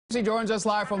She joins us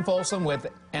live from Folsom with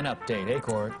an update. Hey,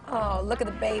 Court. Oh, look at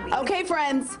the baby. Okay,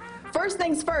 friends. First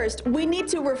things first, we need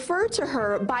to refer to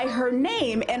her by her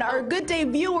name, and our Good Day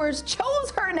viewers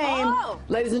chose her name. Oh.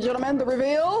 Ladies and gentlemen, the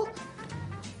reveal.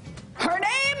 Her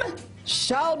name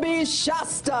shall be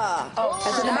Shasta. Oh,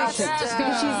 As in the Shasta. Matrix,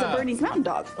 because she's a Bernese mountain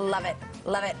dog. Love it.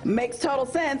 Love it. Makes total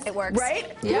sense. It works.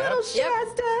 Right? Yep. Little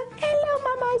Shasta.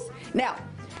 Hello, mamas. Now,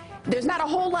 there's not a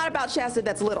whole lot about Shasta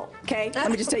that's little, okay? Let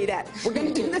me just tell you that. We're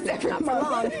going to do this every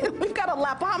month. We've got a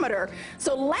lapometer.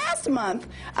 So last month,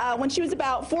 when she was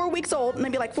about 4 weeks old,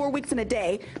 maybe like 4 weeks and a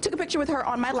day, took a picture with her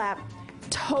on my lap.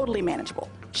 Totally manageable.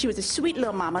 She was a sweet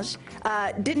little mama.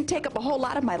 Didn't take up a whole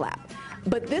lot of my lap.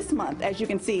 But this month, as you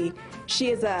can see,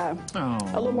 she is a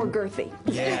little more girthy.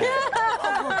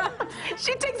 Yeah.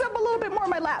 She takes up a little bit more of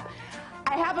my lap.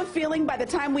 I have a feeling by the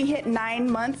time we hit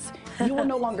 9 months, you will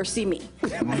no longer see me.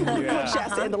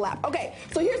 Shasta in the lap. Okay,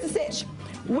 so here's the sitch.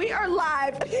 We are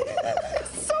live.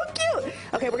 So cute.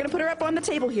 Okay, we're gonna put her up on the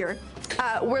table here.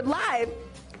 We're live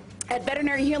at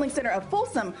Veterinary Healing Center of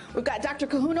Folsom. We've got Dr.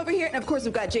 Cahoon over here, and of course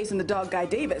we've got Jason the dog guy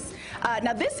Davis.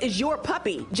 Now this is your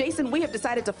puppy. Jason, we have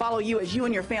decided to follow you as you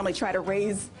and your family try to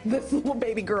raise this little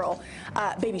baby girl.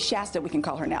 Baby Shasta, we can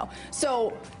call her now.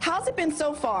 So how's it been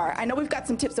so far? I know we've got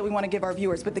some tips that we want to give our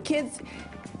viewers, but the kids,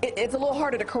 it's a little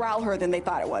harder to corral her than they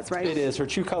thought it was, right? It is. Her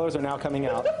true colors are now coming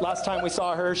out. Last time we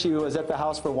saw her, she was at the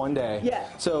house for 1 day. Yeah.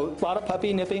 So a lot of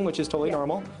puppy nipping, which is totally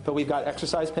normal, but we've got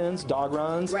exercise pins, dog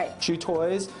runs, chew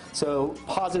toys, so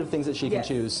positive things that she can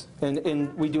choose.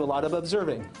 And we do a lot of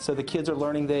observing. So the kids are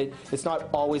learning that it's not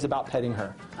always about petting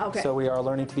her. Okay. So we are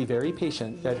learning to be very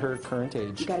patient at her current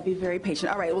age. You got to be very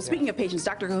patient. All right, well, speaking of patience,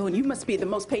 Dr. Cahoon, you must be the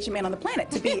most patient man on the planet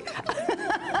to be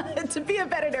to be a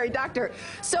veterinary doctor.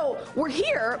 So we're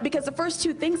here because the first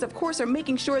two things, of course, are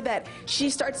making sure that she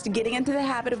starts to getting into the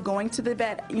habit of going to the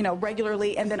vet, you know,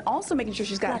 regularly, and then also making sure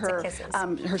she's got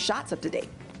her shots up to date.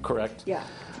 Correct. Yeah.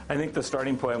 I think the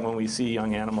starting point when we see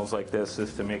young animals like this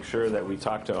is to make sure that we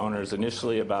talk to owners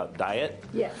initially about diet.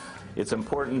 Yes. It's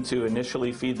important to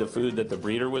initially feed the food that the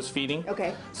breeder was feeding,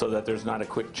 so that there's not a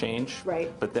quick change. Right.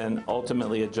 But then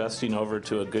ultimately adjusting over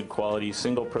to a good quality,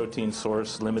 single protein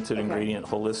source, limited ingredient,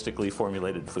 holistically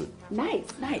formulated food. Nice,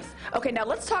 nice. Okay, now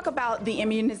let's talk about the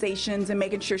immunizations and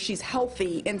making sure she's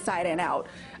healthy inside and out.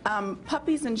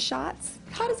 Puppies and shots,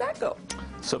 how does that go?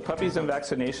 So puppies and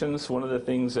vaccinations, one of the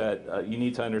things that you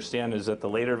need to understand is that the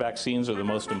later vaccines are the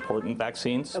most important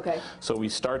vaccines. Okay. So we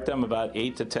start them about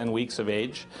 8 to 10 weeks of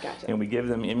age, and we give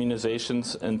them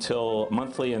immunizations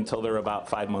monthly until they're about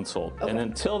 5 months old. And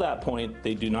until that point,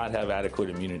 they do not have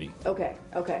adequate immunity. Okay,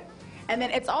 okay. And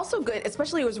then it's also good,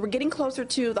 especially as we're getting closer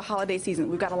to the holiday season.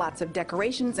 We've got lots of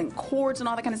decorations and cords and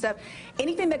all that kind of stuff.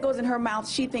 Anything that goes in her mouth,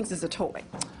 she thinks is a toy.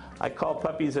 I call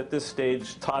puppies at this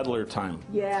stage toddler time.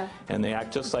 Yeah. And they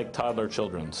act just like toddler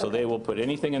children. So they will put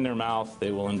anything in their mouth, they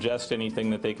will ingest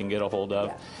anything that they can get a hold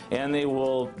of, and they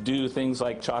will do things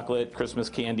like chocolate,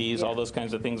 Christmas candies, all those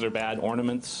kinds of things are bad,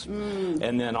 ornaments.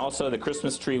 And then also the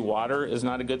Christmas tree water is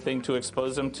not a good thing to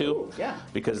expose them to,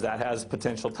 because that has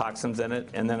potential toxins in it.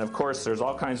 And then of course there's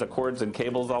all kinds of cords and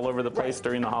cables all over the place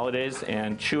during the holidays,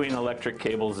 and chewing electric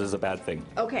cables is a bad thing.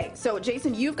 Okay, so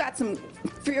Jason, you've got some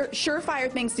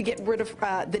surefire things to get rid of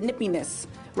the nippiness,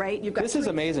 right? You've got this is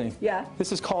amazing. Yeah.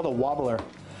 This is called a wobbler.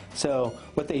 So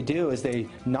what they do is they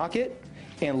knock it,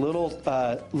 and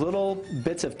little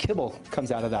bits of kibble comes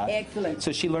out of that. Excellent.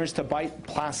 So she learns to bite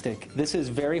plastic. This is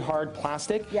very hard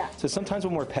plastic. Yeah. So sometimes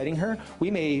when we're petting her, we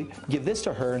may give this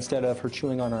to her instead of her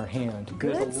chewing on our hand.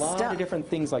 Good There's a lot of different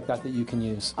things like that that you can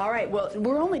use. All right, well,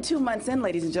 we're only 2 months in,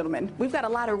 ladies and gentlemen. We've got a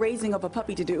lot of raising of a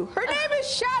puppy to do. Her name is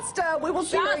Shasta. We will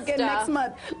see her again next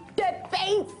month. That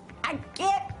face, I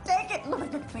can't take it. Look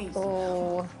at that face.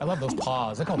 Oh. I love those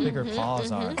paws. Look how big her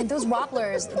paws are. And those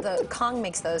wobblers, the Kong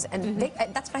makes those, and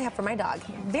that's what I have for my dog.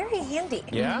 Very handy.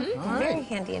 Yeah? Very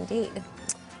handy indeed.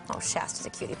 Oh, Shasta's a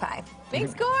cutie pie.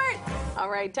 Thanks, Court. All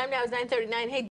right, time now is 9:39. Hey.